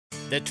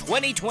The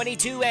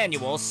 2022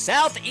 annual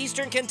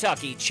Southeastern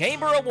Kentucky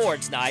Chamber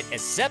Awards Night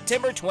is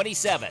September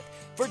 27th.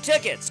 For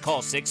tickets,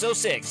 call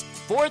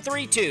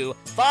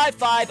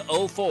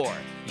 606-432-5504.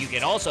 You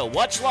can also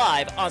watch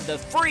live on the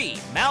free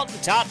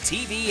Mountaintop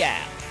TV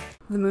app.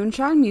 The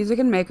Moonshine Music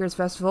and Makers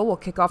Festival will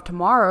kick off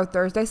tomorrow,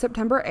 Thursday,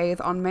 September 8th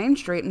on Main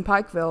Street in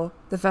Pikeville.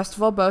 The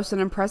festival boasts an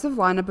impressive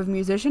lineup of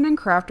musicians and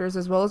crafters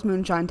as well as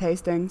moonshine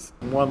tastings.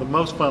 One of the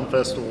most fun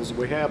festivals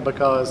we have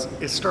because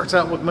it starts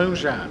out with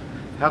moonshine.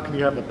 How can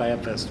you have a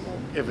bad festival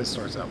if it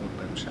starts out with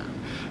moonshine?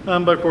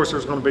 But of course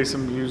there's going to be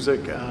some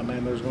music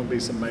and there's going to be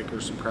some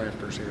makers, some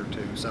crafters here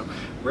too. So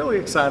really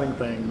exciting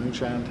thing,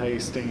 moonshine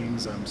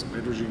tastings, some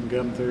vendors you can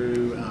come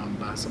through,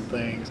 buy some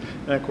things.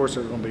 And of course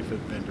there's going to be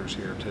food vendors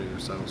here too.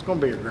 So it's going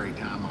to be a great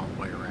time all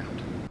the way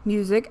around.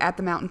 Music at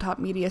the Mountaintop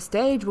Media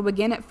Stage will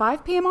begin at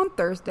 5 p.m. on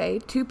Thursday,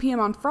 2 p.m.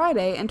 on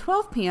Friday, and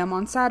 12 p.m.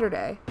 on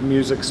Saturday.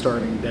 Music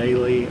starting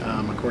daily,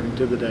 according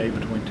to the day,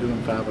 between 2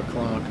 and 5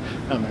 o'clock,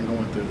 and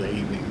going through the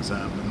evenings.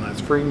 And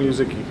that's free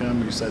music. You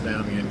come, you sit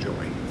down, you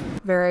enjoy.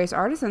 Various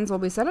artisans will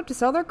be set up to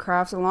sell their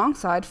crafts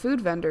alongside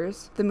food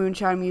vendors. The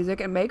Moonshine Music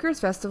and Makers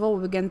Festival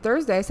will begin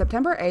Thursday,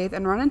 September 8th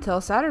and run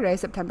until Saturday,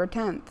 September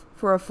 10th.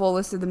 For a full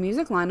list of the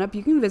music lineup,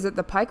 you can visit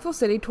the Pikeville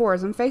City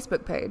Tourism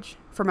Facebook page.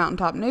 For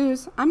Mountaintop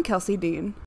News, I'm Kelsey Dean.